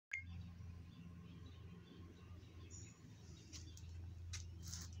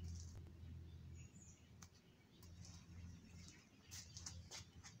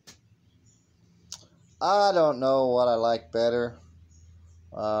I don't know what I like better.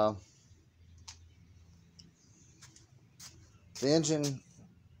 The engine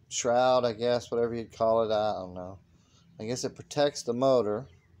shroud, I guess, whatever you'd call it, I don't know. I guess it protects the motor.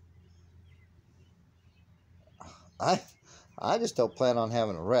 I just don't plan on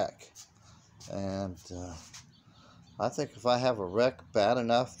having a wreck. And I think if I have a wreck bad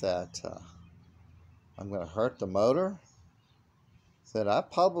enough that I'm going to hurt the motor, then I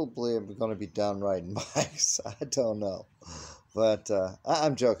probably am going to be done riding bikes. I don't know. But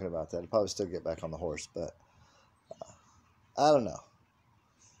I'm joking about that. I'll probably still get back on the horse, but I don't know.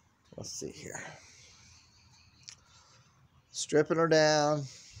 Let's see here. Stripping her down.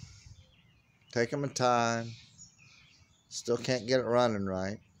 Taking my time. Still can't get it running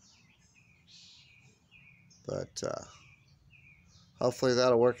right. But hopefully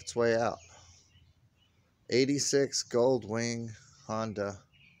that'll work its way out. 86 Goldwing Honda.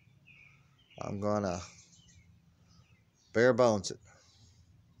 I'm gonna bare bones it.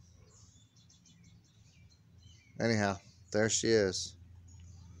 Anyhow, there she is.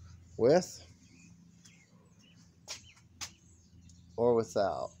 With or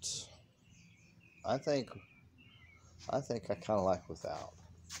without. I think I kind of like without.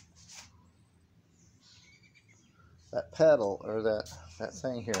 That pedal, or that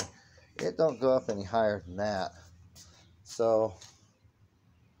thing here, it don't go up any higher than that. So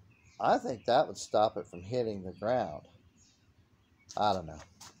I think that would stop it from hitting the ground. I don't know.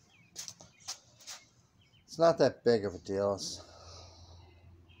 It's not that big of a deal.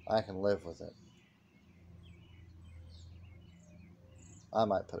 I can live with it. I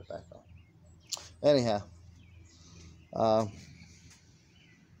might put it back on. Anyhow,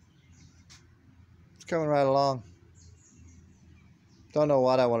 it's coming right along. Don't know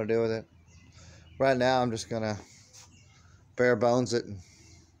what I want to do with it. Right now, I'm just gonna bare bones it and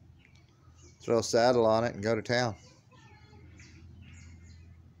throw a saddle on it and go to town.